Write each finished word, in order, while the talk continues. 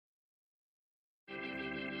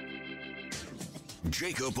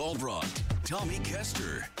Jacob Albrocht, Tommy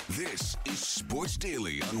Kester. This is Sports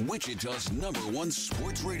Daily on Wichita's #1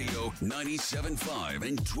 sports radio, 97.5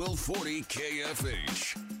 and 1240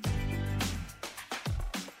 KFH.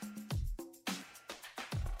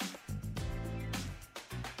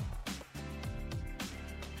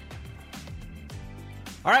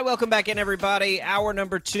 All right, welcome back in, everybody. Hour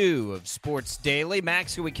number 2 of Sports Daily.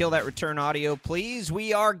 Max, can we kill that return audio, please?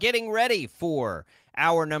 We are getting ready for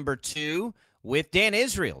hour number 2 with Dan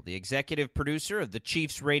Israel, the executive producer of the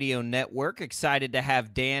Chiefs Radio Network. Excited to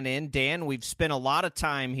have Dan in. Dan, we've spent a lot of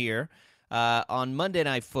time here on Monday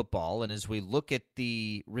Night Football, and as we look at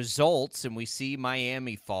the results and we see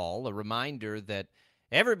Miami fall, a reminder that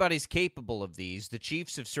everybody's capable of these. The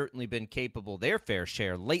Chiefs have certainly been capable their fair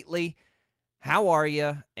share lately. How are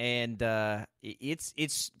you? And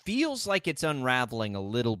it feels like it's unraveling a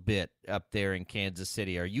little bit up there in Kansas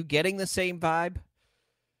City. Are you getting the same vibe?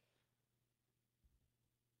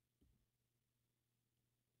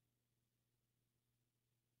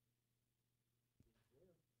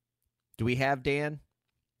 Do we have Dan?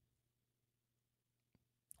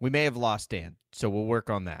 We may have lost Dan, so we'll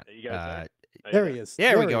work on that. There he is.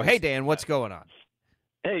 There we go. Hey, Dan, what's going on?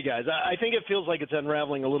 Hey, guys. I think it feels like it's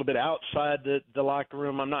unraveling a little bit outside the locker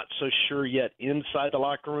room. I'm not so sure yet inside the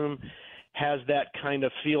locker room has that kind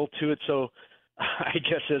of feel to it. So I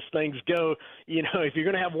guess as things go, if you're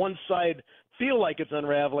going to have one side feel like it's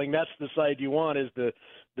unraveling, that's the side you want is the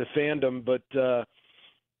fandom. But,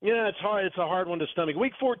 it's hard. It's a hard one to stomach.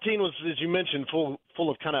 Week 14 was, as you mentioned, full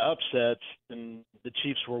of kind of upsets, and the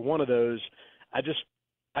Chiefs were one of those.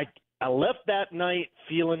 I left that night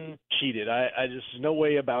feeling cheated. I just no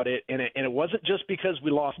way about it, and it wasn't just because we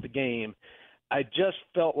lost the game. I just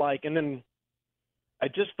felt like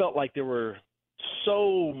there were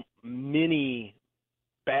so many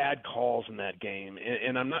bad calls in that game,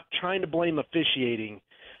 and I'm not trying to blame officiating,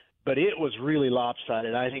 but it was really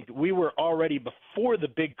lopsided. I think we were already, before the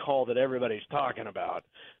big call that everybody's talking about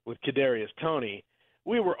with Kadarius Toney,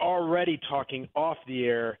 we were already talking off the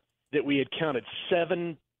air that we had counted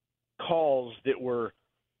 7 calls that were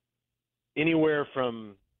anywhere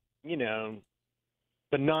from,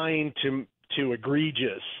 benign to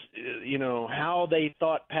egregious. How they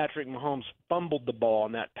thought Patrick Mahomes fumbled the ball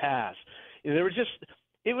on that pass. It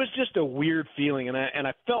was just a weird feeling, and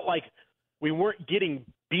I felt like we weren't getting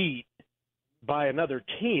beat by another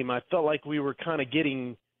team. I felt like we were kind of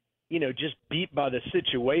getting, just beat by the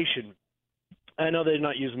situation. I know they're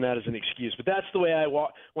not using that as an excuse, but that's the way I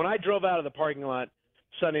walk. When I drove out of the parking lot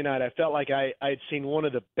Sunday night, I felt like I had seen one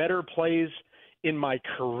of the better plays in my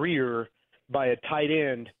career by a tight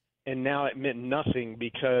end, and now it meant nothing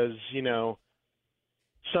because,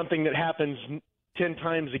 something that happens 10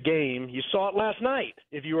 times a game. You saw it last night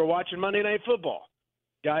if you were watching Monday Night Football.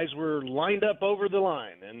 Guys were lined up over the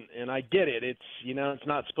line, and I get it. It's, it's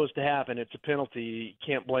not supposed to happen. It's a penalty. You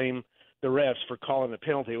can't blame the refs for calling a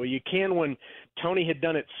penalty. Well, you can when Toney had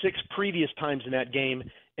done it 6 previous times in that game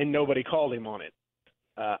and nobody called him on it.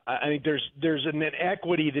 I think there's an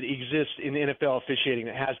inequity that exists in NFL officiating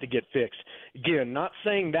that has to get fixed. Again, not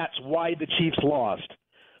saying that's why the Chiefs lost,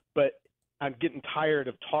 but I'm getting tired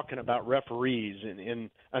of talking about referees.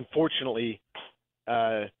 And unfortunately,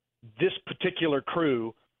 this particular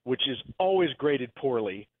crew, which is always graded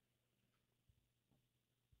poorly,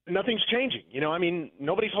 nothing's changing.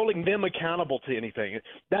 Nobody's holding them accountable to anything.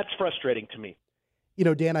 That's frustrating to me.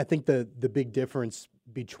 Dan, I think the big difference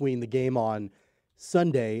between the game on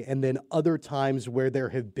Sunday and then other times where there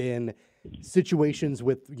have been situations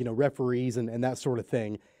with, referees and that sort of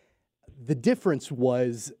thing, the difference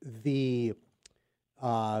was the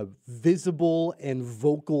visible and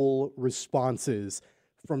vocal responses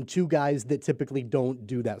from 2 guys that typically don't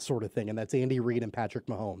do that sort of thing, and that's Andy Reid and Patrick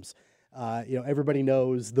Mahomes. Everybody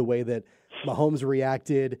knows the way that Mahomes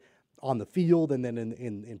reacted on the field and then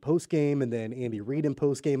in postgame, and then Andy Reid in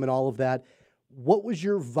postgame and all of that. What was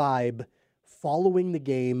your vibe following the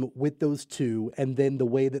game with those 2, and then the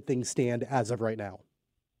way that things stand as of right now?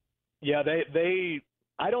 Yeah,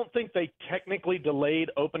 I don't think they technically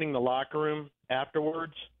delayed opening the locker room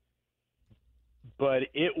afterwards, but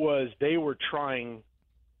they were trying,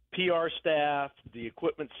 PR staff, the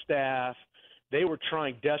equipment staff, they were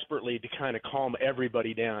trying desperately to kind of calm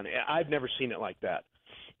everybody down. I've never seen it like that.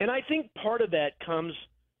 And I think part of that comes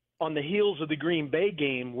on the heels of the Green Bay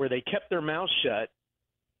game where they kept their mouth shut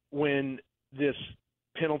when this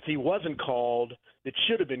penalty wasn't called, that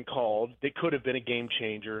should have been called, that could have been a game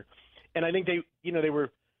changer. And I think they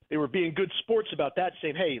were being good sports about that,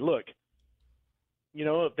 saying, hey, look,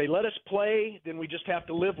 if they let us play, then we just have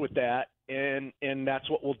to live with that, and that's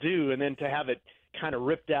what we'll do. And then to have it kind of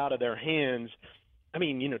ripped out of their hands, I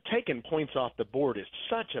mean, taking points off the board is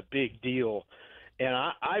such a big deal. And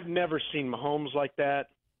I've never seen Mahomes like that.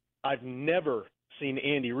 I've never seen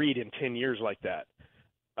Andy Reid in 10 years like that.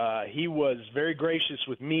 He was very gracious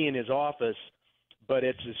with me in his office, but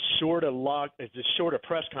it's as short a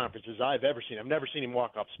press conference as I've ever seen. I've never seen him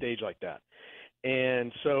walk off stage like that.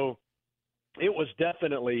 And so it was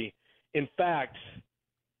definitely, in fact,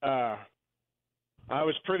 I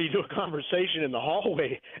was privy to a conversation in the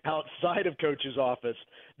hallway outside of Coach's office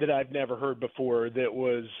that I've never heard before that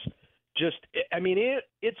was just – I mean,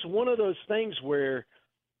 it's one of those things where,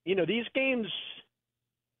 these games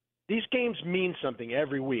mean something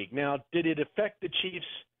every week. Now, did it affect the Chiefs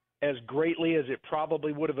as greatly as it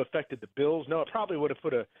probably would have affected the Bills? No, it probably would have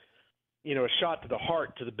put a shot to the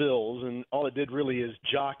heart to the Bills, and all it did really is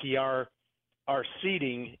jockey our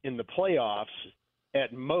seeding in the playoffs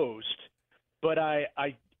at most. But I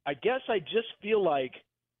guess I just feel like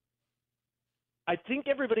I think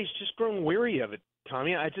everybody's just grown weary of it,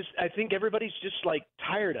 Tommy. I think everybody's just like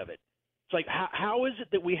tired of it. It's like how is it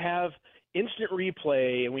that we have instant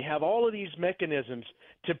replay and we have all of these mechanisms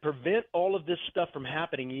to prevent all of this stuff from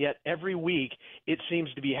happening, yet every week it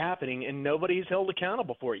seems to be happening and nobody's held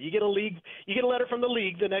accountable for it. You get a letter from the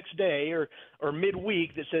league the next day or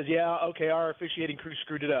midweek that says, yeah, okay, our officiating crew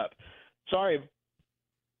screwed it up. Sorry.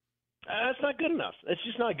 That's not good enough. It's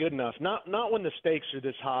just not good enough. Not when the stakes are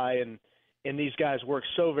this high and these guys work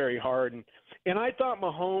so very hard. And I thought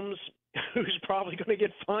Mahomes, who's probably going to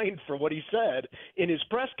get fined for what he said in his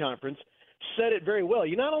press conference, said it very well.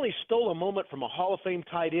 You not only stole a moment from a Hall of Fame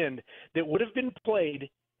tight end that would have been played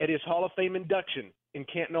at his Hall of Fame induction in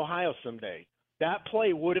Canton, Ohio someday. That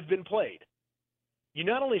play would have been played. You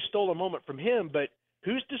not only stole a moment from him, but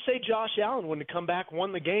who's to say Josh Allen wouldn't have come back,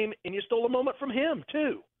 won the game, and you stole a moment from him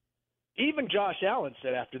too? Even Josh Allen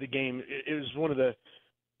said after the game it was one of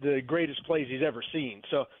the greatest plays he's ever seen.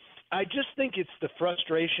 So I just think it's the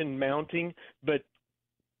frustration mounting. But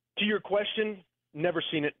to your question, never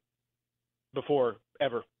seen it before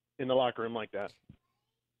ever in the locker room like that.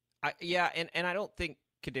 And I don't think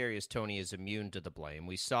Kadarius Toney is immune to the blame.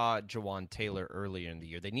 We saw Jawan Taylor earlier in the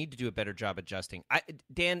year. They need to do a better job adjusting.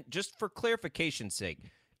 Dan, just for clarification's sake,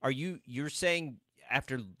 you're saying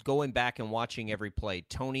after going back and watching every play,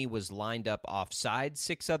 Toney was lined up offside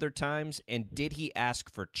 6 other times, and did he ask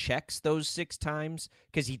for checks those 6 times?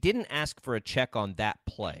 Because he didn't ask for a check on that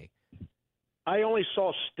play. I only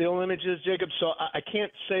saw still images, Jacob, so I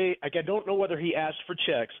can't say – I don't know whether he asked for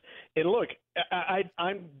checks. And look,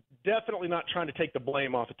 I'm definitely not trying to take the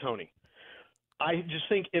blame off of Toney. I just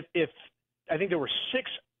think if I think there were 6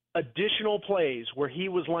 additional plays where he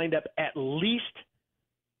was lined up at least –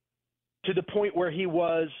 to the point where he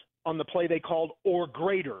was on the play they called or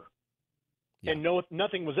greater. Yeah. And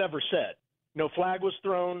nothing was ever said. No flag was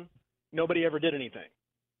thrown. Nobody ever did anything.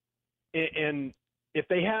 And if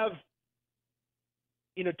they have,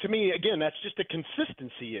 to me, again, that's just a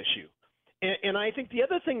consistency issue. And I think the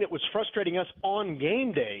other thing that was frustrating us on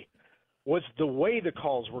game day was the way the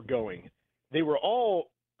calls were going. They were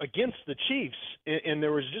all against the Chiefs, and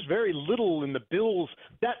there was just very little in the Bills.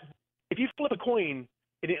 That if you flip a coin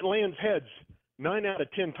and it lands heads 9 out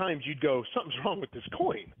of 10 times, you'd go, something's wrong with this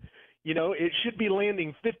coin. It should be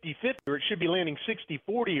landing 50-50, or it should be landing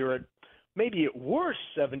 60-40, or maybe at worst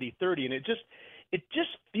 70-30. And it just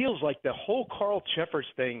feels like the whole Carl Cheffers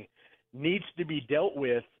thing needs to be dealt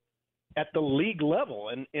with at the league level.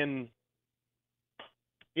 And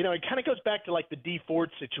it kind of goes back to like the D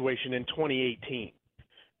Ford situation in 2018,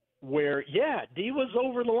 where, yeah, D was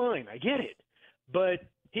over the line. I get it. But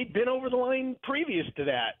he'd been over the line previous to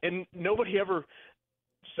that, and nobody ever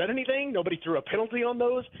said anything. Nobody threw a penalty on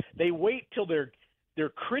those. They wait till they're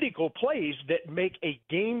critical plays that make a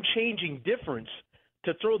game-changing difference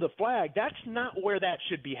to throw the flag. That's not where that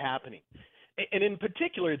should be happening. And in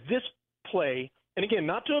particular, this play, and again,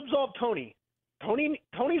 not to absolve Toney.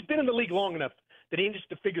 Toney's been in the league long enough that he needs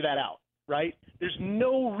to figure that out, right? There's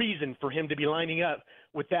no reason for him to be lining up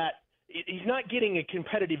with that. He's not getting a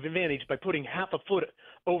competitive advantage by putting half a foot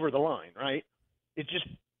over the line, right?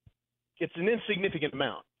 It's an insignificant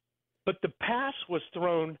amount. But the pass was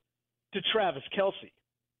thrown to Travis Kelce.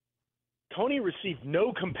 Toney received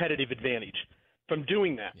no competitive advantage from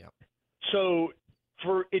doing that. Yep. So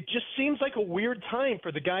it just seems like a weird time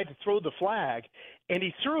for the guy to throw the flag, and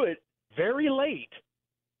he threw it very late.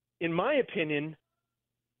 In my opinion,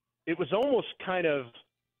 it was almost kind of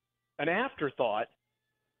an afterthought.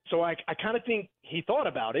 So I kind of think he thought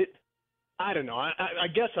about it. I don't know. I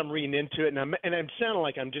guess I'm reading into it, and I'm sounding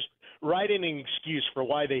like I'm just write in an excuse for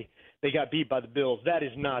why they got beat by the Bills. That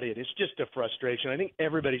is not it. It's just a frustration. I think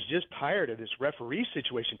everybody's just tired of this referee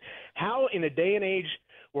situation. How, in a day and age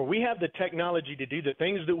where we have the technology to do the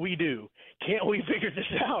things that we do, can't we figure this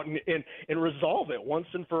out and resolve it once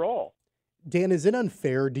and for all? Dan, is it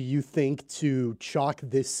unfair, do you think, to chalk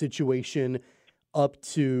this situation up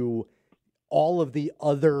to all of the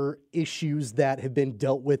other issues that have been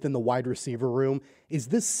dealt with in the wide receiver room? Is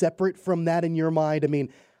this separate from that in your mind? I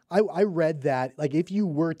mean, I read that, like, if you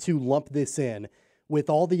were to lump this in with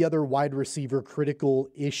all the other wide receiver critical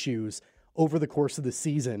issues over the course of the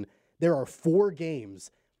season, there are 4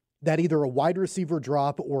 games that either a wide receiver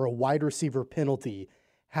drop or a wide receiver penalty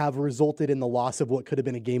have resulted in the loss of what could have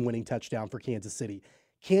been a game-winning touchdown for Kansas City.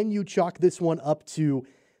 Can you chalk this one up to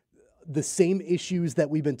the same issues that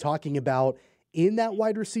we've been talking about in that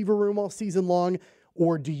wide receiver room all season long,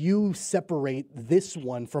 or do you separate this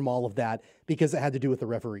one from all of that because it had to do with the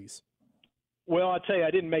referees? Well, I'll tell you,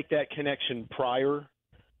 I didn't make that connection prior,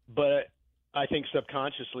 but I think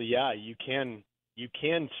subconsciously, yeah, you can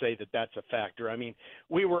say that that's a factor. I mean,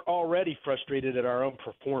 we were already frustrated at our own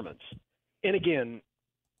performance. And again,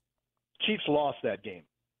 Chiefs lost that game.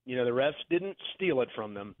 You know, the refs didn't steal it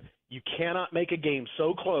from them. You cannot make a game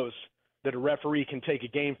so close that a referee can take a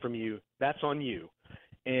game from you. That's on you.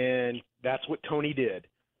 And that's what Tony did.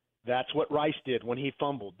 That's what Rice did when he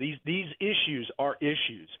fumbled. These issues are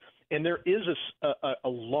issues. And there is a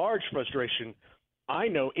large frustration, I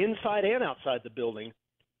know, inside and outside the building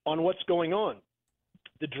on what's going on.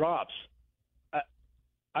 The drops.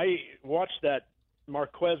 I watched that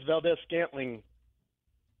Marquez Valdez-Scantling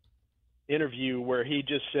interview where he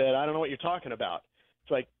just said, I don't know what you're talking about.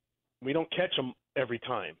 It's like, we don't catch them every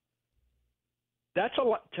time. That's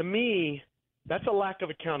to me, that's a lack of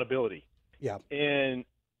accountability. Yeah. And,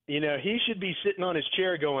 you know, he should be sitting on his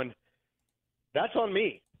chair going, that's on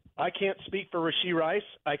me. I can't speak for Rashee Rice.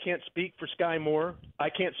 I can't speak for Sky Moore. I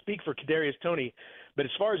can't speak for Kadarius Toney. But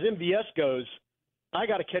as far as MVS goes, I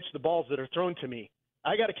got to catch the balls that are thrown to me.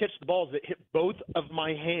 I got to catch the balls that hit both of my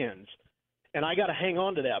hands, and I got to hang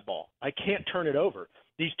on to that ball. I can't turn it over.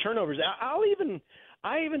 These turnovers, I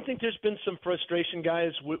even think there's been some frustration,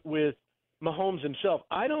 guys, with Mahomes himself.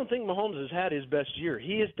 I don't think Mahomes has had his best year.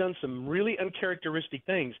 He has done some really uncharacteristic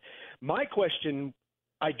things. My question,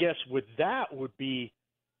 I guess, with that would be,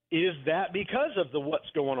 is that because of what's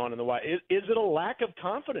going on in the White? Is it a lack of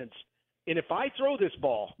confidence? And if I throw this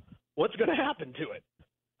ball, what's going to happen to it?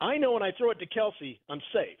 I know when I throw it to Kelsey, I'm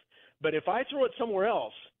safe. But if I throw it somewhere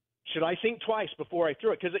else, should I think twice before I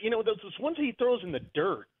throw it? Because, you know, those ones he throws in the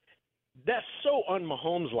dirt, that's so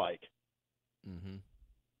un-Mahomes-like. Mm-hmm.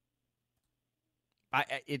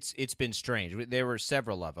 It's been strange. There were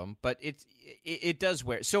several of them, but it does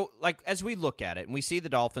wear. So, like, as we look at it, and we see the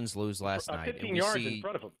Dolphins lose last night. 15 yards in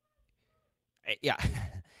front of them. Yeah.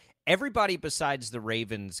 Everybody besides the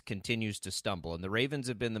Ravens continues to stumble, and the Ravens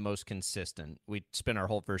have been the most consistent. We spent our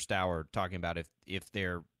whole first hour talking about if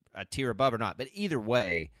they're a tier above or not. But either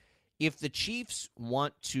way, if the Chiefs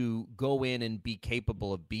want to go in and be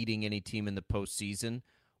capable of beating any team in the postseason,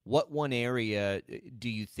 what one area do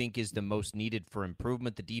you think is the most needed for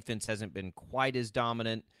improvement? The defense hasn't been quite as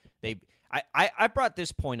dominant. I brought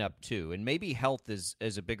this point up too, and maybe health is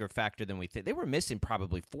a bigger factor than we think. They were missing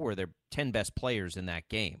probably 4 of their 10 best players in that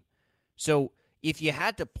game. So if you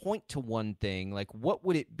had to point to one thing, like, what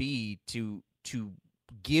would it be to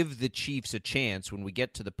give the Chiefs a chance when we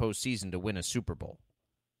get to the postseason to win a Super Bowl?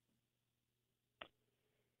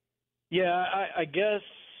 Yeah, I guess,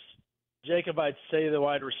 Jacob, I'd say the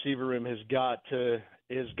wide receiver room has got to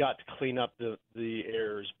clean up the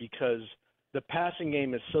errors, because the passing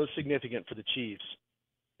game is so significant for the Chiefs.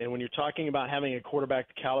 And when you're talking about having a quarterback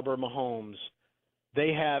the caliber of Mahomes,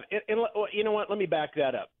 they have – and you know what? Let me back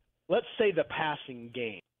that up. Let's say the passing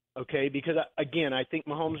game, okay? Because, again, I think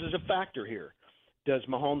Mahomes is a factor here. Does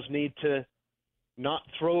Mahomes need to not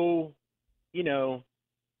throw, you know,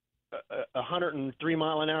 a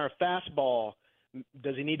 103-mile-an-hour fastball?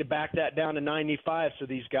 Does he need to back that down to 95 so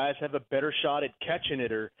these guys have a better shot at catching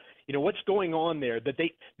it? Or, you know, what's going on there?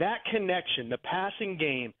 That connection, the passing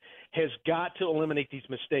game, has got to eliminate these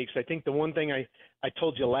mistakes. I think the one thing I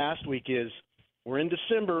told you last week is we're in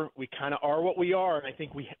December. We kind of are what we are, and I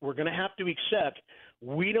think we're going to have to accept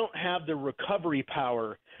we don't have the recovery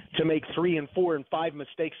power to make 3 and 4 and 5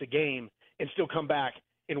 mistakes a game and still come back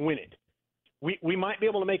and win it. We might be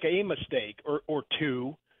able to make a mistake or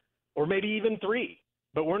 2 or maybe even 3,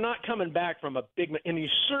 but we're not coming back from a big – and you're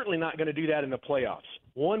certainly not going to do that in the playoffs.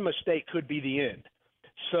 One mistake could be the end.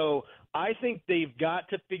 So I think they've got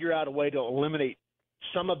to figure out a way to eliminate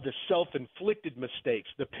some of the self-inflicted mistakes,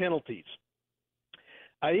 the penalties.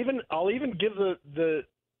 I'll even give the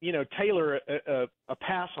Taylor a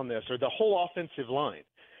pass on this, or the whole offensive line,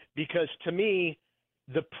 because to me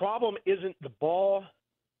the problem isn't the ball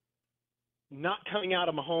not coming out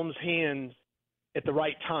of Mahomes' hands at the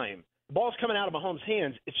right time. The ball's coming out of Mahomes'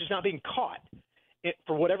 hands, it's just not being caught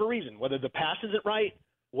for whatever reason, whether the pass isn't right,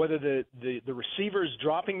 whether the receiver is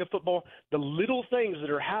dropping the football, the little things that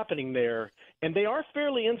are happening there, and they are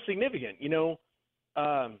fairly insignificant.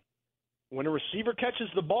 When a receiver catches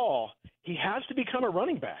the ball, he has to become a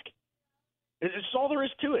running back. It's all there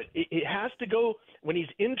is to it. It has to go – when he's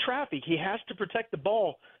in traffic, he has to protect the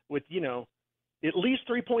ball with, at least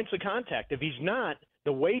 3 points of contact. If he's not,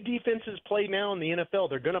 the way defenses play now in the NFL,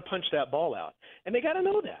 they're going to punch that ball out. And they got to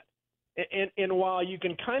know that. And while you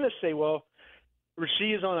can kind of say, well,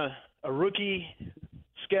 Rasheed's on a rookie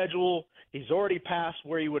schedule, he's already past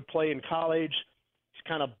where he would play in college, he's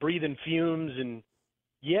kind of breathing fumes, and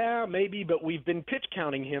yeah, maybe, but we've been pitch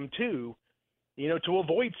counting him too, to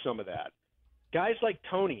avoid some of that. Guys like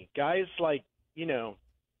Tony, guys like,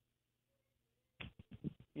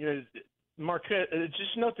 Marquette, it's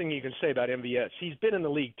just nothing you can say about MVS. He's been in the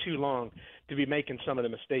league too long to be making some of the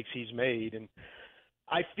mistakes he's made. And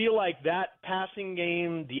I feel like that passing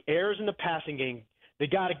game, the errors in the passing game, they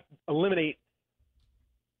got to eliminate.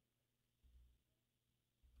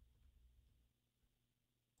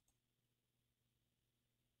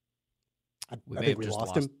 I think we just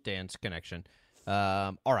lost him. Dan's connection.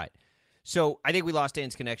 All right. So I think we lost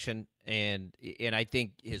Dan's connection, and I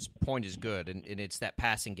think his point is good, and it's that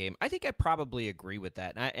passing game. I think I probably agree with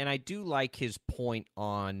that, and I do like his point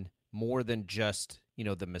on more than just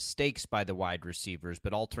the mistakes by the wide receivers,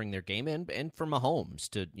 but altering their game, and for Mahomes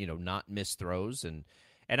to not miss throws, and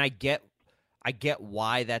I get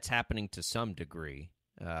why that's happening to some degree.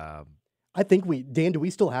 I think Dan, do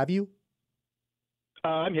we still have you?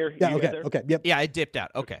 I'm here. Yeah. Okay. Yep. Yeah, I dipped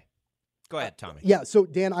out. Okay. Go ahead, Tommy. Yeah, so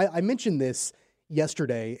Dan, I mentioned this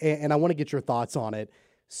yesterday, and I want to get your thoughts on it.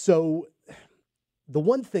 So the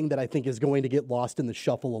one thing that I think is going to get lost in the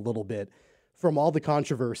shuffle a little bit from all the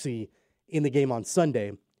controversy in the game on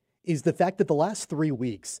Sunday is the fact that the last 3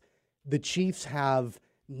 weeks, the Chiefs have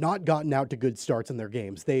not gotten out to good starts in their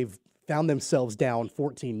games. They've found themselves down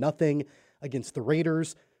 14-0 against the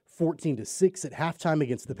Raiders, 14-6 at halftime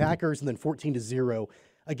against the Packers, and then 14-0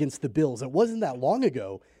 against the Bills. It wasn't that long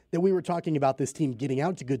ago that we were talking about this team getting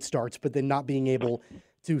out to good starts, but then not being able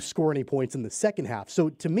to score any points in the second half. So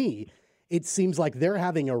to me, it seems like they're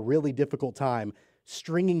having a really difficult time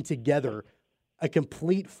stringing together a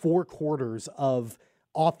complete 4 quarters of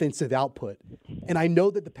offensive output. And I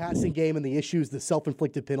know that the passing game and the issues, the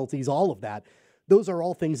self-inflicted penalties, all of that, those are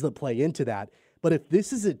all things that play into that. But if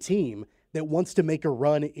this is a team that wants to make a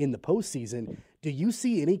run in the postseason, do you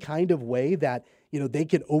see any kind of way that they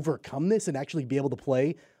could overcome this and actually be able to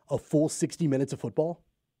play a full 60 minutes of football?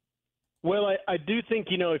 Well, I do think,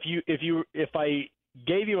 if I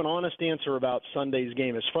gave you an honest answer about Sunday's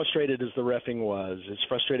game, as frustrated as the reffing was, as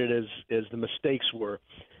frustrated as the mistakes were,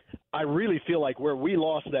 I really feel like where we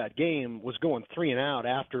lost that game was going 3 and out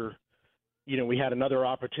after, we had another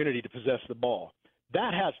opportunity to possess the ball.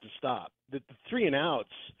 That has to stop. The 3 and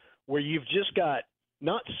outs where you've just got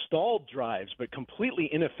not stalled drives, but completely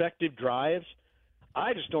ineffective drives,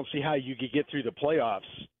 I just don't see how you could get through the playoffs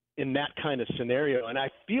in that kind of scenario. And I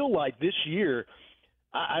feel like this year,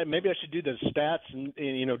 maybe I should do the stats and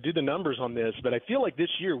do the numbers on this, but I feel like this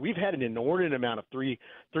year we've had an inordinate amount of three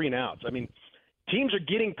and outs. I mean, teams are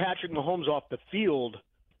getting Patrick Mahomes off the field.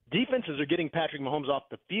 Defenses are getting Patrick Mahomes off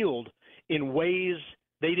the field in ways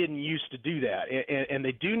they didn't used to do that. And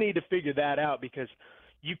they do need to figure that out, because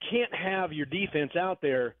you can't have your defense out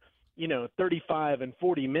there, 35 and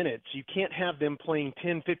 40 minutes. You can't have them playing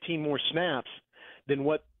 10, 15 more snaps than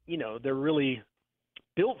what, they're really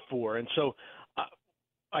built for. And so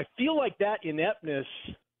I feel like that ineptness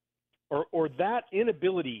or that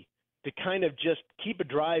inability to kind of just keep a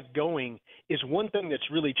drive going is one thing that's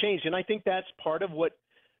really changed. And I think that's part of what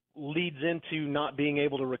leads into not being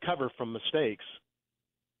able to recover from mistakes.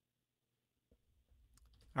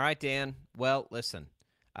 All right, Dan. Well, listen,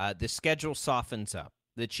 the schedule softens up.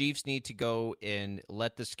 The Chiefs need to go and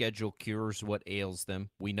let the schedule cures what ails them.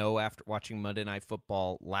 We know after watching Monday Night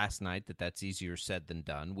Football last night that that's easier said than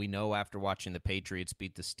done. We know after watching the Patriots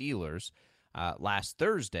beat the Steelers last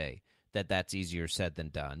Thursday that that's easier said than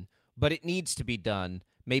done. But it needs to be done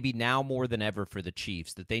maybe now more than ever for the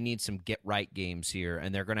Chiefs, that they need some get-right games here,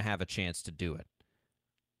 and they're going to have a chance to do it.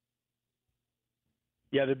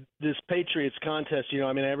 Yeah, this Patriots contest,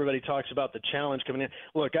 everybody talks about the challenge coming in.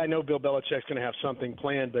 Look, I know Bill Belichick's going to have something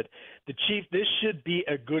planned, but the Chiefs, this should be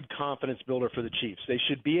a good confidence builder for the Chiefs. They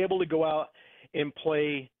should be able to go out and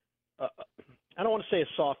play I don't want to say a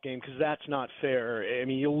soft game because that's not fair. I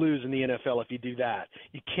mean, you'll lose in the NFL if you do that.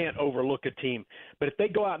 You can't overlook a team. But if they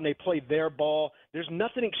go out and they play their ball, there's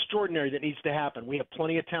nothing extraordinary that needs to happen. We have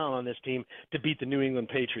plenty of talent on this team to beat the New England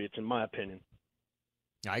Patriots, in my opinion.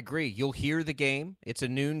 I agree. You'll hear the game. It's a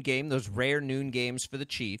noon game, those rare noon games for the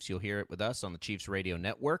Chiefs. You'll hear it with us on the Chiefs Radio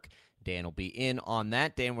Network. Dan will be in on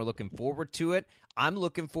that. Dan, we're looking forward to it. I'm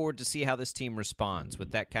looking forward to see how this team responds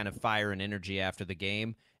with that kind of fire and energy after the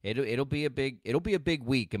game. It'll be a big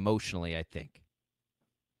week emotionally, I think.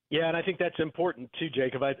 Yeah, and I think that's important too,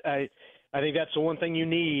 Jacob. I think that's the one thing you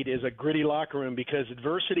need is a gritty locker room because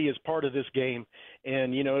adversity is part of this game.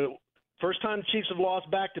 And, you know, first time the Chiefs have lost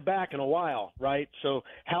back-to-back in a while, right? So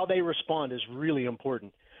how they respond is really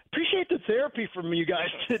important. Appreciate the therapy from you guys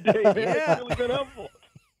today, man. Yeah. It's really been helpful.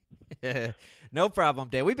 No problem,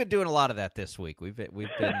 Dan. We've been doing a lot of that this week. We've been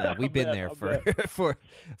there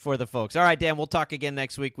for the folks. All right, Dan. We'll talk again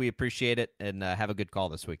next week. We appreciate it, and have a good call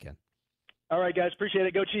this weekend. All right, guys. Appreciate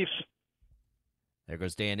it. Go Chiefs. There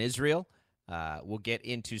goes Dan Israel. We'll get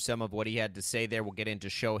into some of what he had to say there. We'll get into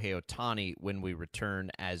Shohei Ohtani when we return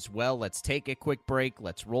as well. Let's take a quick break.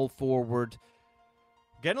 Let's roll forward.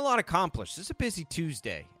 Getting a lot accomplished. This is a busy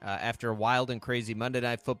Tuesday after a wild and crazy Monday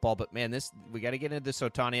Night Football. But, man, we got to get into this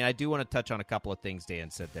Ohtani. And I do want to touch on a couple of things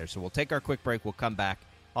Dan said there. So we'll take our quick break. We'll come back.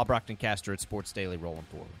 Al Brockton Caster at Sports Daily rolling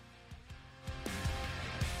forward.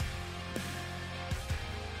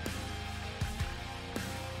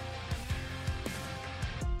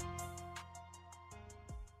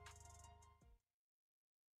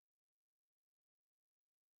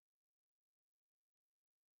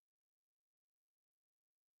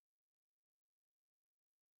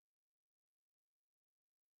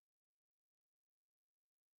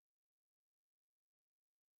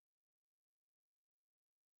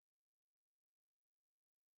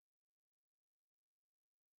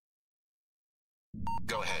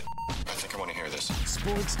 Go ahead. I think I want to hear this.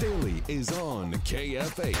 Sports Daily is on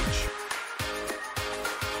KFH.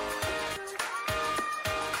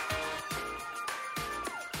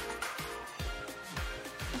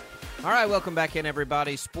 All right, welcome back in,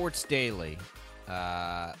 everybody. Sports Daily.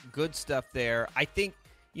 Good stuff there. I think,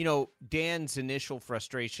 you know, Dan's initial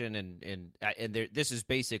frustration, and this has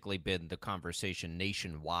basically been the conversation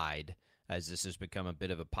nationwide as this has become a bit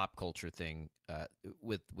of a pop culture thing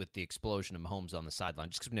with the explosion of Mahomes on the sideline,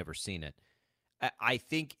 just because we've never seen it. I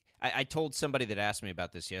think I told somebody that asked me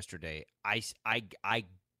about this yesterday, I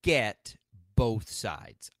get both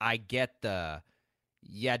sides. I get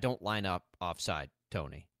don't line up offside,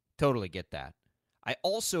 Tony. Totally get that. I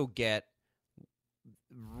also get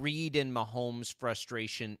Reed and Mahomes'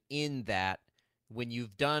 frustration in that when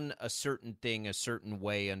you've done a certain thing a certain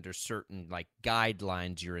way under certain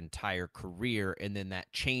guidelines your entire career, and then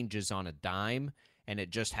that changes on a dime, and it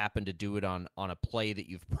just happened to do it on a play that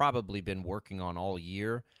you've probably been working on all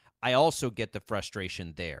year, I also get the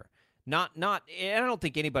frustration there. Not, and I don't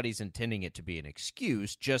think anybody's intending it to be an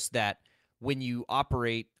excuse, just that when you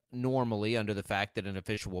operate normally under the fact that an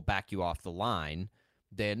official will back you off the line,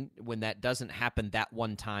 then when that doesn't happen that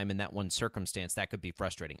one time in that one circumstance, that could be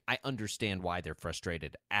frustrating. I understand why they're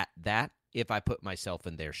frustrated at that if I put myself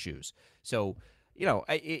in their shoes. So, you know,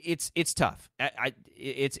 it's tough.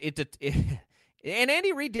 And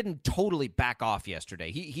Andy Reid didn't totally back off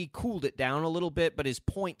yesterday. He cooled it down a little bit, but his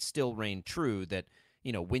point still reigned true that,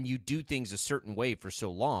 you know, when you do things a certain way for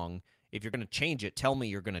so long, if you're going to change it, tell me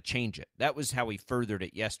you're going to change it. That was how he furthered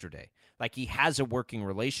it yesterday. Like, he has a working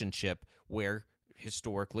relationship where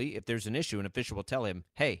historically, if there's an issue, an official will tell him,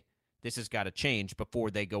 hey, this has got to change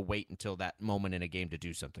before they go wait until that moment in a game to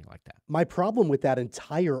do something like that. My problem with that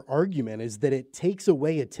entire argument is that it takes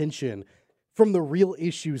away attention from the real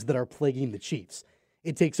issues that are plaguing the Chiefs.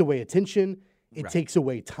 It takes away attention. It takes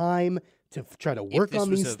away time to try to work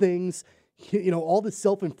on these things. You know, all the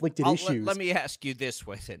self-inflicted issues. Let me ask you this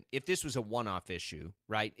way, then. If this was a one-off issue,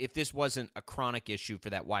 right? If this wasn't a chronic issue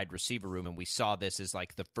for that wide receiver room and we saw this as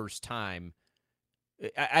like the first time,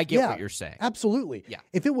 I get what you're saying. Absolutely. Yeah.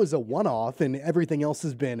 If it was a one-off and everything else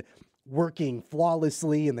has been working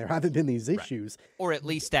flawlessly and there haven't been these issues. Right. Or at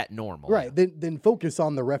least at normal. Right. Yeah. Then focus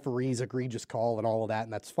on the referee's egregious call and all of that,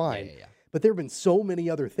 and that's fine. Yeah. But there have been so many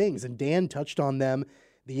other things, and Dan touched on them,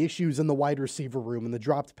 the issues in the wide receiver room and the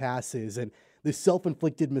dropped passes and the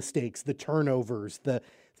self-inflicted mistakes, the turnovers, the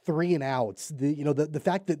 3-and-outs, the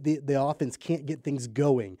fact that the offense can't get things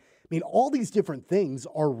going. I mean, all these different things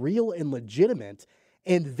are real and legitimate,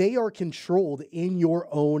 and they are controlled in your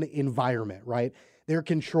own environment, right? They're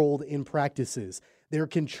controlled in practices. They're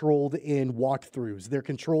controlled in walkthroughs. They're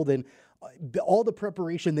controlled in all the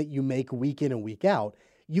preparation that you make week in and week out.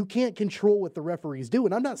 you can't control what the referees do.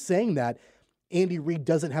 And I'm not saying that Andy Reid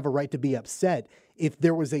doesn't have a right to be upset if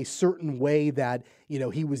there was a certain way that,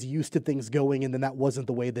 he was used to things going and then that wasn't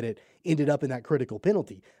the way that it ended up in that critical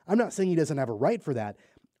penalty. I'm not saying he doesn't have a right for that.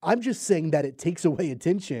 I'm just saying that it takes away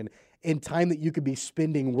attention and time that you could be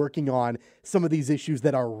spending working on some of these issues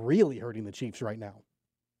that are really hurting the Chiefs right now.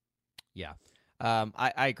 Yeah.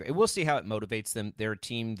 I agree. We'll see how it motivates them. They're a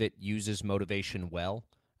team that uses motivation well,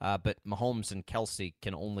 but Mahomes and Kelsey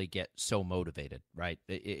can only get so motivated, right?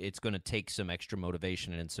 It's going to take some extra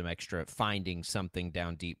motivation and some extra finding something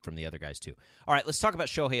down deep from the other guys too. All right, let's talk about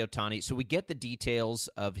Shohei Ohtani. So we get the details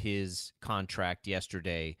of his contract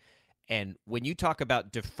yesterday, and when you talk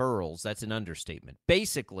about deferrals, that's an understatement.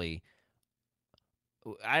 Basically,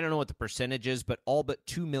 I don't know what the percentage is, but all but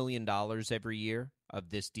 $2 million every year of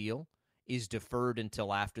this deal is deferred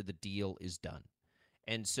until after the deal is done.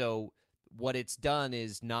 And so what it's done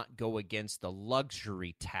is not go against the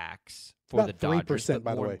luxury tax for the Dodgers. 3%,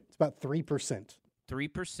 by the way. It's about 3%.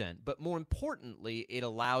 3%. But more importantly, it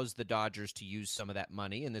allows the Dodgers to use some of that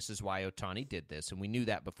money, and this is why Ohtani did this, and we knew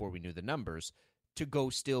that before we knew the numbers, to go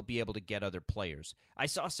still be able to get other players. I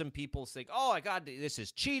saw some people think, oh, my God, this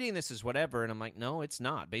is cheating, this is whatever. And I'm like, no, it's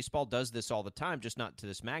not. Baseball does this all the time, just not to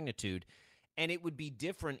this magnitude. And it would be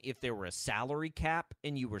different if there were a salary cap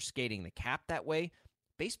and you were skating the cap that way.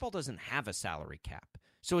 Baseball doesn't have a salary cap,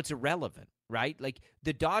 so it's irrelevant, right? Like,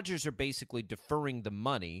 the Dodgers are basically deferring the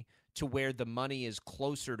money to where the money is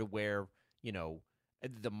closer to where,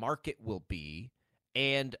 the market will be,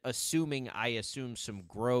 and I assume some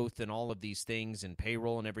growth and all of these things and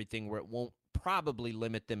payroll and everything where it won't probably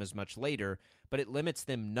limit them as much later, but it limits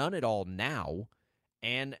them none at all now.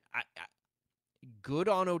 And good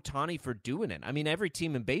on Ohtani for doing it. I mean, every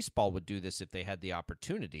team in baseball would do this if they had the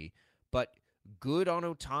opportunity, but good on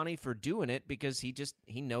Ohtani for doing it because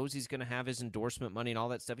he knows he's going to have his endorsement money and all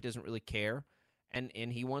that stuff. He doesn't really care, and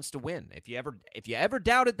he wants to win. If you ever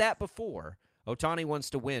doubted that before, Ohtani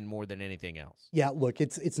wants to win more than anything else. Yeah, look,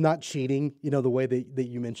 it's not cheating, the way that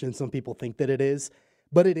you mentioned. Some people think that it is,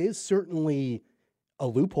 but it is certainly a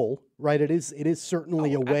loophole, right? It is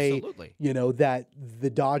certainly a way, absolutely. That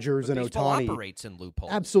the Dodgers and baseball Ohtani operates in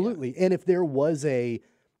loopholes. Absolutely. Yeah. And if there was a,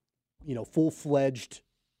 full-fledged,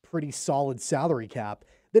 pretty solid salary cap,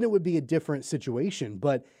 then it would be a different situation.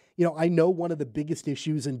 But, I know one of the biggest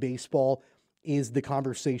issues in baseball is the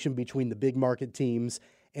conversation between the big market teams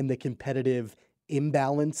and the competitive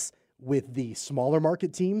imbalance with the smaller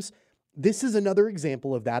market teams. This is another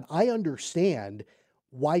example of that. I understand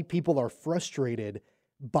why people are frustrated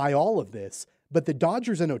by all of this, but the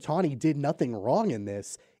Dodgers and Ohtani did nothing wrong in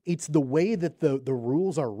this. It's the way that the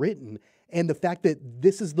rules are written and the fact that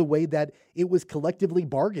this is the way that it was collectively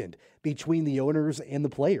bargained between the owners and the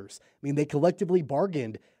players. I mean, they collectively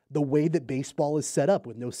bargained the way that baseball is set up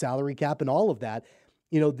with no salary cap and all of that.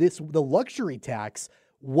 The luxury tax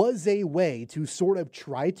was a way to sort of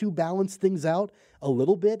try to balance things out a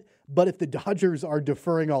little bit. But if the Dodgers are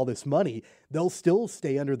deferring all this money, they'll still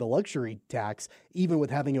stay under the luxury tax, even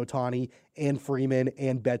with having Ohtani and Freeman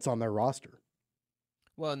and Betts on their roster.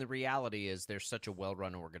 Well, and the reality is they're such a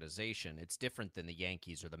well-run organization. It's different than the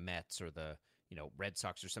Yankees or the Mets or the Red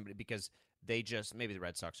Sox or somebody, because maybe the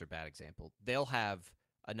Red Sox are a bad example. They'll have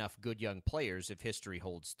enough good young players, if history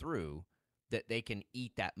holds through, that they can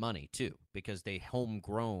eat that money too, because they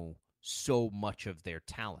homegrown so much of their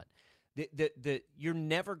talent. You're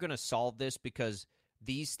never going to solve this because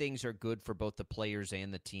these things are good for both the players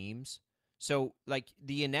and the teams. So,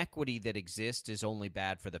 the inequity that exists is only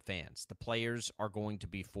bad for the fans. The players are going to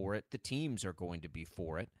be for it. The teams are going to be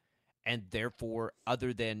for it. And therefore,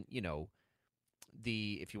 other than,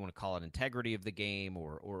 if you want to call it integrity of the game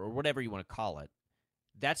or whatever you want to call it,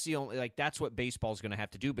 that's the only, that's what baseball is going to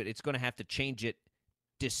have to do, but it's going to have to change it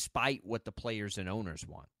despite what the players and owners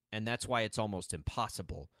want. And that's why it's almost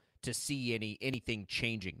impossible to see anything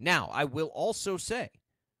changing. Now, I will also say,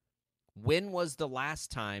 when was the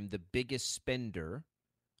last time the biggest spender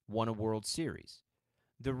won a World Series?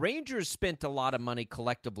 The Rangers spent a lot of money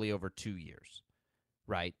collectively over 2 years,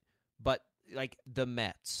 right? But the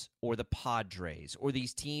Mets or the Padres or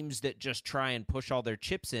these teams that just try and push all their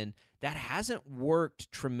chips in, that hasn't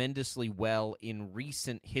worked tremendously well in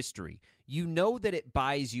recent history. You know that it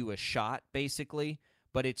buys you a shot, basically,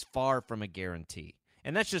 but it's far from a guarantee.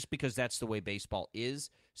 And that's just because that's the way baseball is.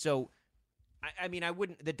 So, I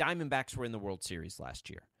wouldn't. The Diamondbacks were in the World Series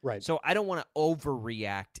last year. Right. So I don't want to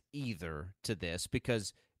overreact either to this,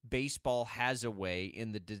 because baseball has a way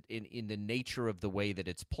in the nature of the way that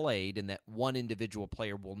it's played, and that one individual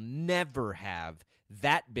player will never have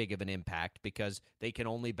that big of an impact because they can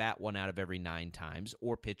only bat 1 out of every 9 times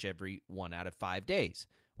or pitch every 1 out of 5 days.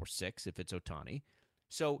 or 6 if it's Ohtani.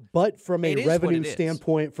 So, but from a it is what revenue it is.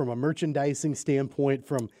 standpoint, from a merchandising standpoint,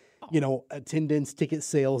 from attendance, ticket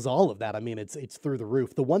sales, all of that, I mean, it's through the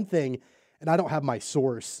roof. The one thing, and I don't have my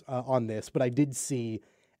source on this, but I did see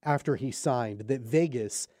after he signed that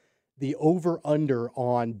Vegas, the over-under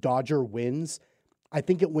on Dodger wins, I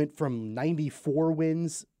think it went from 94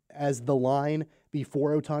 wins as the line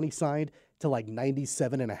before Ohtani signed to like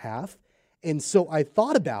 97.5. And so I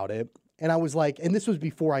thought about it, and I was like, and this was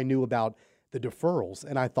before I knew about the deferrals,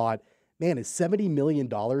 and I thought, man, is $70 million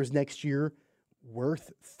next year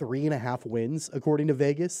worth 3.5 wins, according to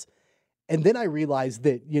Vegas? And then I realized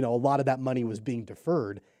that, a lot of that money was being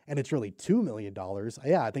deferred, and it's really $2 million.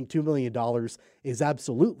 Yeah, I think $2 million is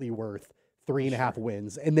absolutely worth 3.5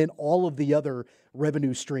 wins. And then all of the other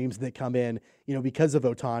revenue streams that come in, because of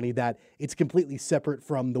Ohtani, that it's completely separate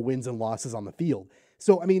from the wins and losses on the field.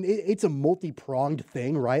 So, I mean, it's a multi-pronged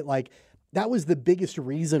thing, right? Like, that was the biggest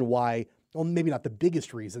reason why, well, maybe not the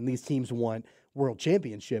biggest reason these teams want world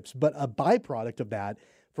championships, but a byproduct of that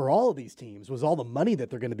for all of these teams was all the money that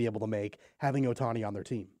they're going to be able to make having Ohtani on their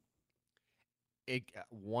team.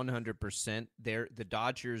 100%. The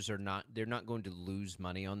Dodgers they're not going to lose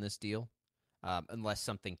money on this deal unless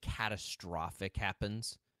something catastrophic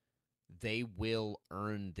happens. They will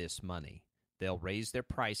earn this money. They'll raise their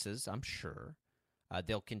prices, I'm sure.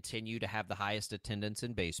 They'll continue to have the highest attendance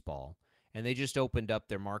in baseball. And they just opened up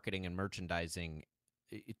their marketing and merchandising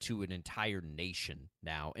to an entire nation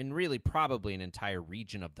now, and really probably an entire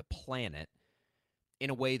region of the planet in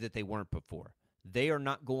a way that they weren't before. They are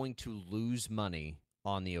not going to lose money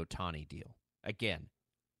on the Ohtani deal. Again,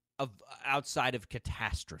 outside of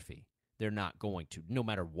catastrophe, they're not going to, no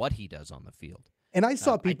matter what he does on the field. And I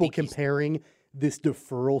saw people comparing this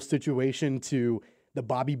deferral situation to the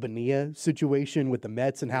Bobby Bonilla situation with the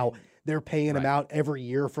Mets and how they're paying him out every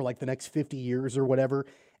year for like the next 50 years or whatever.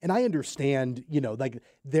 And I understand,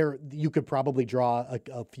 you could probably draw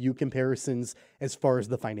a few comparisons as far as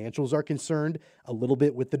the financials are concerned, a little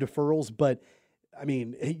bit with the deferrals. But, I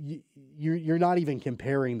mean, you're not even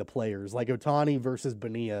comparing the players. Like Ohtani versus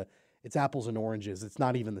Bonilla, it's apples and oranges. It's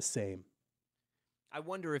not even the same. I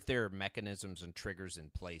wonder if there are mechanisms and triggers in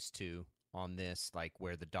place, too, on this, like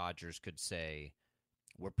where the Dodgers could say,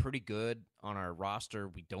 we're pretty good on our roster.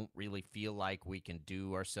 We don't really feel like we can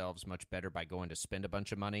do ourselves much better by going to spend a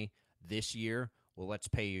bunch of money this year. Well, let's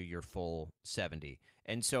pay you your full 70.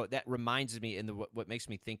 And so that reminds me, and what makes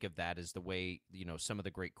me think of that is the way, some of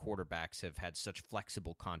the great quarterbacks have had such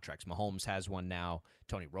flexible contracts. Mahomes has one now.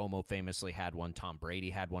 Tony Romo famously had one. Tom Brady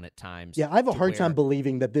had one at times. Yeah, I have a hard time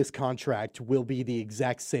believing that this contract will be the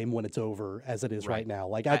exact same when it's over as it is right now.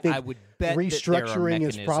 Like, I think I would bet restructuring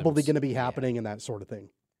is probably going to be happening and that sort of thing.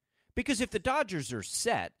 Because if the Dodgers are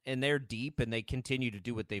set and they're deep and they continue to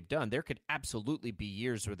do what they've done, there could absolutely be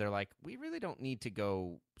years where they're like, we really don't need to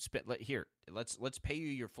go spend. Let's pay you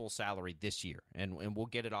your full salary this year, and we'll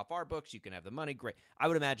get it off our books. You can have the money. Great. I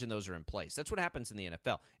would imagine those are in place. That's what happens in the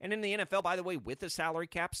NFL. And in the NFL, by the way, with the salary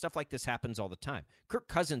cap, stuff like this happens all the time. Kirk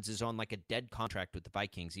Cousins is on like a dead contract with the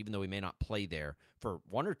Vikings, even though he may not play there for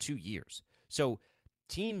 1 or 2 years. So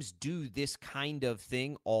teams do this kind of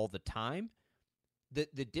thing all the time.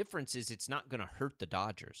 The difference is it's not going to hurt the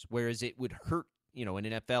Dodgers, whereas it would hurt, an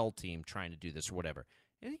NFL team trying to do this or whatever.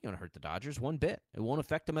 It ain't going to hurt the Dodgers one bit. It won't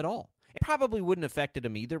affect them at all. It probably wouldn't have affected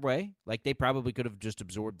them either way. Like, they probably could have just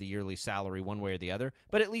absorbed the yearly salary one way or the other,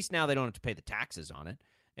 but at least now they don't have to pay the taxes on it.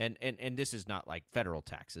 And this is not like federal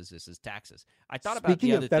taxes. This is taxes. I thought about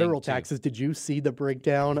Speaking the other of federal thing, taxes, did you see the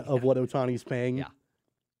breakdown of what Ohtani's paying? Yeah.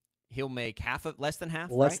 He'll make less than half,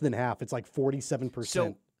 Less than half. It's like 47%.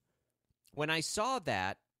 So, when I saw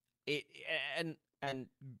that, and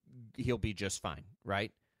he'll be just fine,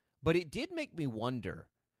 right? But it did make me wonder,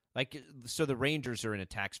 like, so the Rangers are in a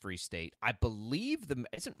tax-free state. I believe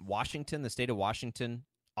isn't Washington, the state of Washington,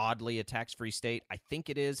 oddly a tax-free state? I think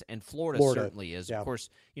it is, and Florida certainly is. Yeah. Of course,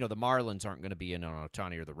 the Marlins aren't going to be in on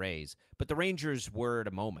Ohtani or the Rays, but the Rangers were at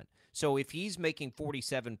a moment. So if he's making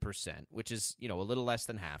 47%, which is, a little less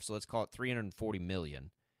than half, so let's call it $340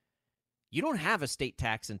 million. You don't have a state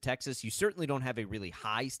tax in Texas. You certainly don't have a really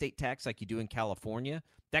high state tax like you do in California.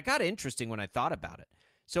 That got interesting when I thought about it.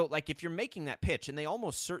 So, like, if you're making that pitch, and they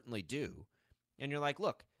almost certainly do, and you're like,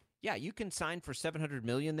 look, yeah, you can sign for $700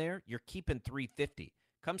 million there. You're keeping $350.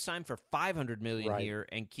 Come sign for $500 million here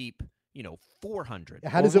and keep, $400.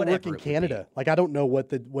 How does it work in Canada? Like, I don't know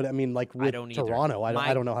what I mean, like with Toronto.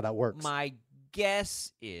 I don't know how that works. My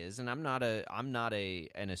guess is, and I'm not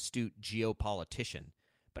an astute geopolitician,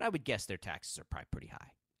 but I would guess their taxes are probably pretty high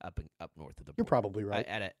up north of the border. You're probably right.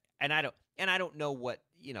 I don't know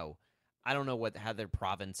what how their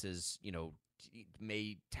provinces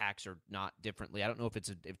may tax or not differently. I don't know if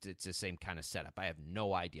it's the same kind of setup. I have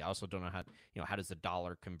no idea. I also don't know how does the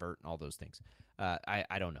dollar convert and all those things.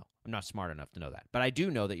 I don't know. I'm not smart enough to know that. But I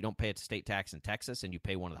do know that you don't pay a state tax in Texas, and you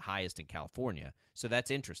pay one of the highest in California. So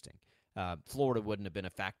that's interesting. Florida wouldn't have been a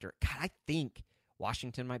factor. God, I think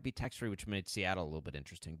Washington might be tax-free, which made Seattle a little bit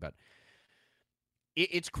interesting. But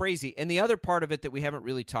it's crazy. And the other part of it that we haven't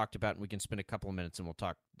really talked about, and we can spend a couple of minutes and we'll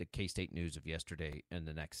talk the K-State news of yesterday in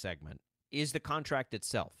the next segment, is the contract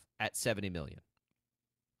itself at $70 million.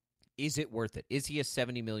 Is it worth it? Is he a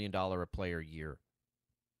 $70 million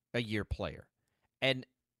a year player? And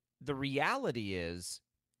the reality is,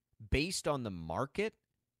 based on the market,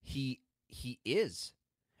 he is.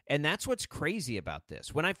 And that's what's crazy about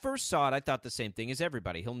this. When I first saw it, I thought the same thing as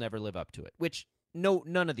everybody. He'll never live up to it, which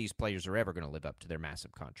none of these players are ever going to live up to their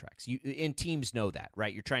massive contracts. And teams know that,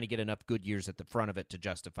 right? You're trying to get enough good years at the front of it to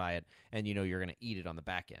justify it, and you know you're going to eat it on the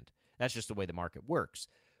back end. That's just the way the market works.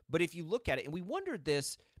 But if you look at it, and we wondered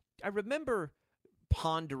this, I remember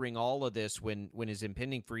pondering all of this when his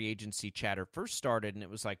impending free agency chatter first started, and it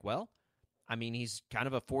was like, well, I mean, he's kind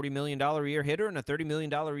of a $40 million a year hitter and a $30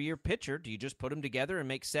 million a year pitcher. Do you just put them together and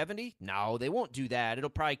make 70? No, they won't do that. It'll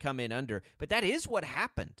probably come in under. But that is what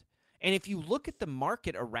happened. And if you look at the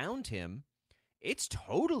market around him, it's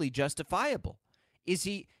totally justifiable. Is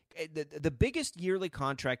he the biggest yearly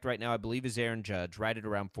contract right now, I believe, is Aaron Judge, right at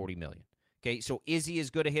around $40 million. Okay, so is he as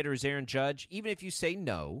good a hitter as Aaron Judge? Even if you say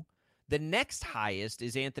no, the next highest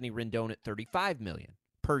is Anthony Rendon at $35 million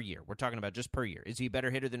per year. We're talking about just per year. Is he a better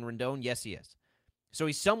hitter than Rendon? Yes, he is. So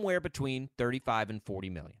he's somewhere between $35 and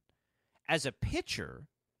 $40 million. As a pitcher,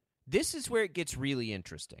 this is where it gets really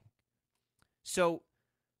interesting. So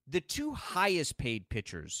the two highest paid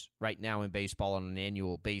pitchers right now in baseball on an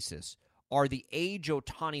annual basis are the age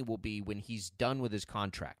Ohtani will be when he's done with his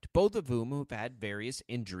contract, both of whom have had various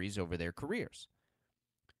injuries over their careers.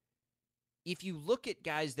 If you look at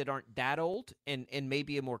guys that aren't that old and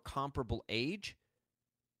maybe a more comparable age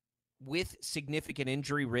with significant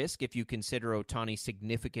injury risk, if you consider Ohtani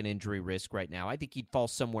significant injury risk right now, I think he'd fall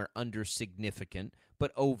somewhere under significant,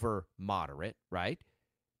 but over moderate, right?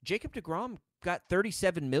 Jacob deGrom got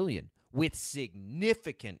 $37 million with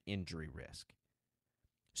significant injury risk.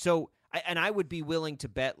 So, and I would be willing to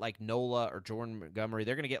bet like Nola or Jordan Montgomery,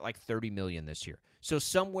 they're going to get like $30 million this year. So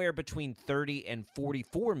somewhere between $30 and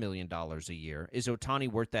 $44 million a year. Is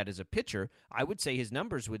Ohtani worth that as a pitcher? I would say his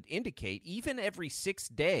numbers would indicate even every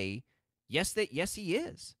sixth day, yes, he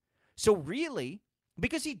is. So really,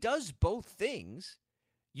 because he does both things,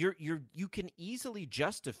 you can easily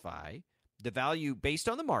justify the value based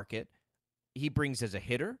on the market he brings as a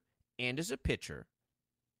hitter and as a pitcher.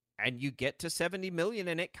 And you get to $70 million,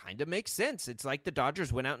 and it kind of makes sense. It's like the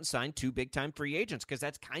Dodgers went out and signed two big-time free agents because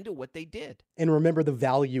that's kind of what they did. And remember, the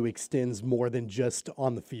value extends more than just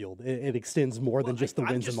on the field. It extends more than just the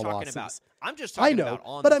wins and the losses. I'm just talking about on the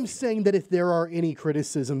field. But I'm saying that if there are any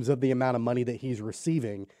criticisms of the amount of money that he's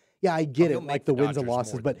receiving, yeah, I get it, like the wins and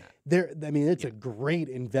losses. But it's a great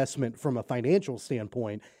investment from a financial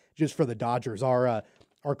standpoint just for the Dodgers.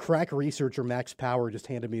 Our crack researcher, Max Power, just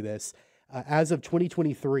handed me this. As of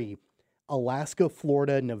 2023, Alaska,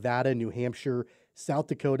 Florida, Nevada, New Hampshire, South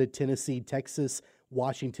Dakota, Tennessee, Texas,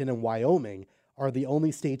 Washington, and Wyoming are the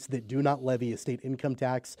only states that do not levy a state income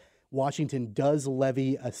tax. Washington does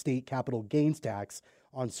levy a state capital gains tax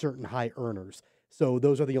on certain high earners. So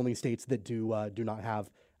those are the only states that do not have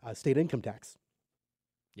a state income tax.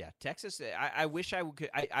 Yeah, Texas, I wish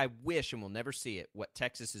I wish, and we'll never see it, what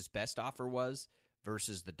Texas's best offer was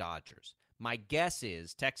versus the Dodgers. My guess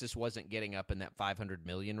is Texas wasn't getting up in that $500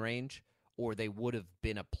 million range, or they would have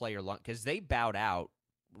been a player long because they bowed out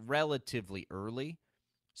relatively early.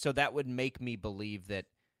 So that would make me believe that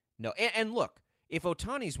no. And look, if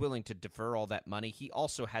Ohtani's willing to defer all that money, he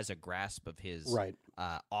also has a grasp of his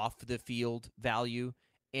off the field value,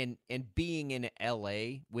 and being in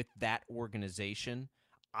LA with that organization,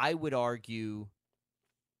 I would argue.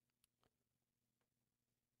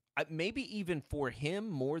 Maybe even for him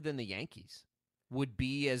more than the Yankees would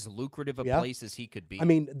be as lucrative a place as he could be. I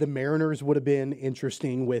mean, the Mariners would have been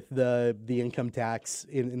interesting with the income tax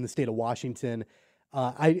in the state of Washington.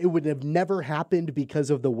 It would have never happened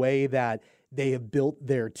because of the way that they have built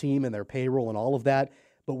their team and their payroll and all of that.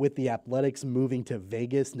 But with the Athletics moving to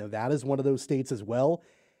Vegas, Nevada's one of those states as well.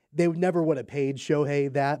 They never would have paid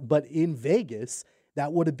Shohei that, but in Vegas,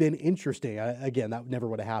 that would have been interesting. Again, that never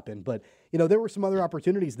would have happened. But, there were some other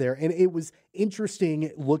opportunities there. And it was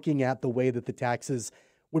interesting looking at the way that the taxes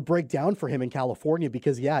would break down for him in California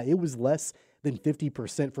because, it was less than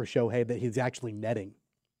 50% for Shohei that he's actually netting.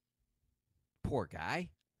 Poor guy.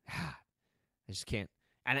 I just can't.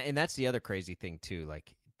 And that's the other crazy thing too,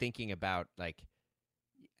 like thinking about like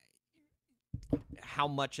how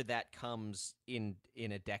much of that comes in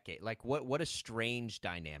a decade. Like what a strange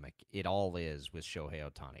dynamic it all is with Shohei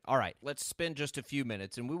Ohtani. All right, let's spend just a few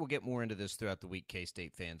minutes, and we will get more into this throughout the week,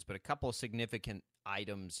 K-State fans, but a couple of significant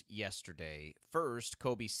items yesterday. First,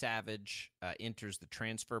 Kobe Savage enters the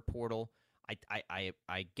transfer portal.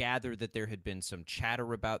 I gather that there had been some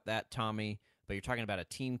chatter about that, Tommy, but you're talking about a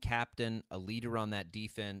team captain, a leader on that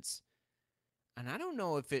defense. And I don't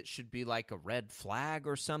know if it should be like a red flag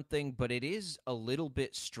or something, but it is a little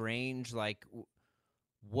bit strange. Like,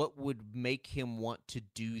 what would make him want to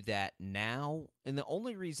do that now? And the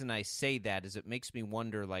only reason I say that is it makes me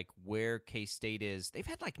wonder, like, where K-State is. They've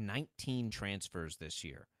had like 19 transfers this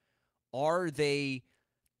year. Are they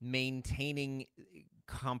maintaining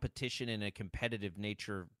competition in a competitive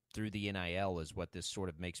nature through the NIL is what this sort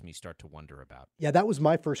of makes me start to wonder about. Yeah, that was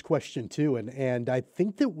my first question too. And I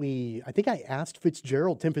think I asked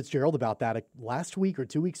Tim Fitzgerald about that last week or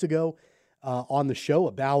 2 weeks ago on the show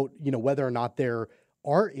about, whether or not there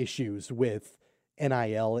are issues with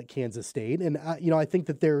NIL at Kansas State. And, I think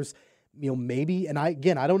that there's, maybe, and I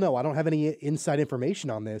don't know, I don't have any inside information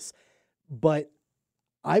on this, but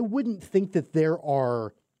I wouldn't think that there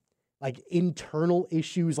are like internal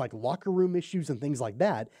issues, like locker room issues and things like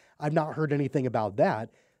that. I've not heard anything about that.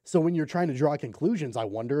 So when you're trying to draw conclusions, I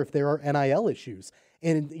wonder if there are NIL issues.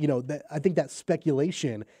 And, I think that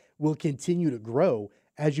speculation will continue to grow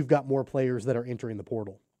as you've got more players that are entering the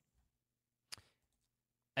portal.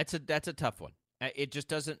 That's a tough one. It just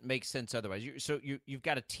doesn't make sense otherwise. You've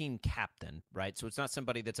got a team captain, right? So it's not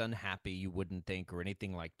somebody that's unhappy, you wouldn't think, or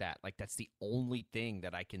anything like that. Like, that's the only thing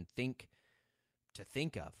that I can think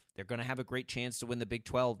of. They're going to have a great chance to win the Big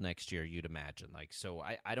 12 next year, you'd imagine. Like, so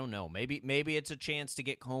I don't know. Maybe it's a chance to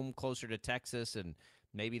get home closer to Texas, and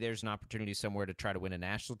maybe there's an opportunity somewhere to try to win a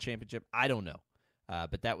national championship. I don't know.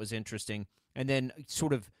 But that was interesting. And then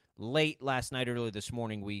sort of late last night, early this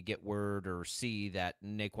morning, we get word or see that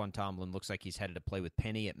Naquan Tomlin looks like he's headed to play with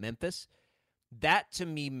Penny at Memphis. That, to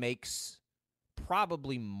me, makes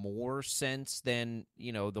probably more sense than,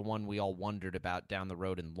 the one we all wondered about down the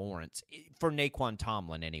road in Lawrence, for Naquan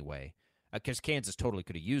Tomlin anyway, because Kansas totally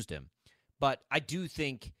could have used him. But I do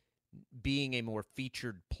think being a more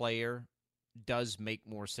featured player does make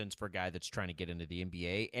more sense for a guy that's trying to get into the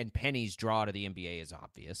NBA, and Penny's draw to the NBA is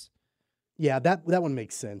obvious. Yeah, that one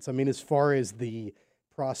makes sense. I mean, as far as the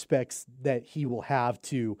prospects that he will have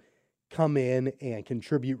to come in and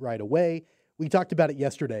contribute right away, we talked about it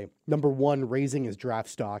yesterday. Number one, raising his draft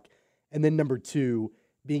stock. And then number two,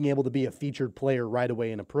 being able to be a featured player right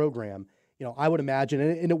away in a program. I would imagine,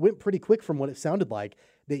 and it went pretty quick from what it sounded like,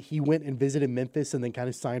 that he went and visited Memphis and then kind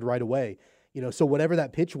of signed right away. So whatever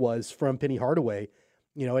that pitch was from Penny Hardaway,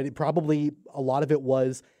 it probably, a lot of it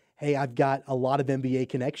was, hey, I've got a lot of NBA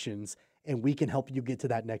connections and we can help you get to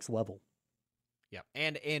that next level. Yeah,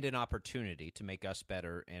 and an opportunity to make us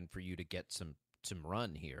better and for you to get some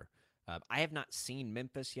run here. I have not seen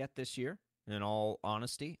Memphis yet this year, in all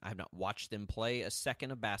honesty. I have not watched them play a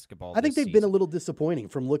second of basketball I think they've season. been a little disappointing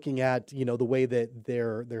from looking at, the way that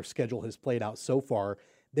their schedule has played out so far.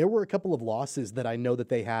 There were a couple of losses that I know that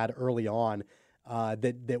they had early on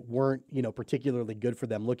that weren't, particularly good for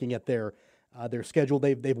them. Looking at their schedule,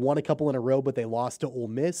 they've won a couple in a row, but they lost to Ole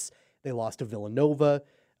Miss. They lost to Villanova.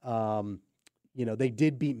 They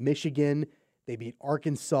did beat Michigan. They beat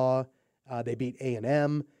Arkansas. They beat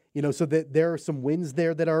A&M. So that there are some wins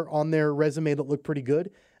there that are on their resume that look pretty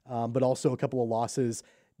good, but also a couple of losses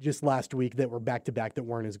just last week that were back-to-back that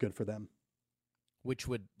weren't as good for them. Which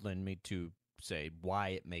would lend me to say why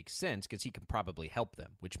it makes sense, because he can probably help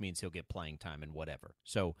them, which means he'll get playing time and whatever.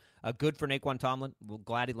 So good for Naquan Tomlin. We're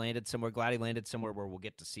glad he landed somewhere. Glad he landed somewhere where we'll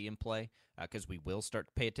get to see him play, because we will start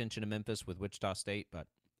to pay attention to Memphis with Wichita State. But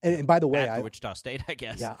and by the way, Wichita State, I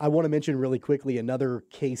guess. Yeah, I want to mention really quickly another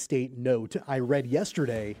K-State note. I read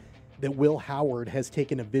yesterday that Will Howard has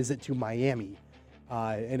taken a visit to Miami,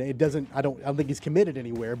 and I don't think he's committed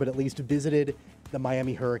anywhere, but at least visited the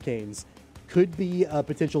Miami Hurricanes. Could be a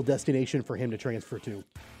potential destination for him to transfer to.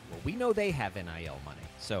 Well, we know they have NIL money,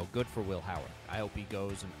 so good for Will Howard. I hope he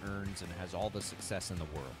goes and earns and has all the success in the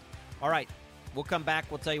world. All right, we'll come back.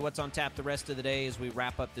 We'll tell you what's on tap the rest of the day as we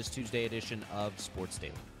wrap up this Tuesday edition of Sports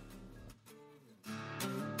Daily.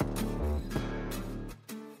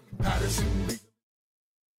 Patterson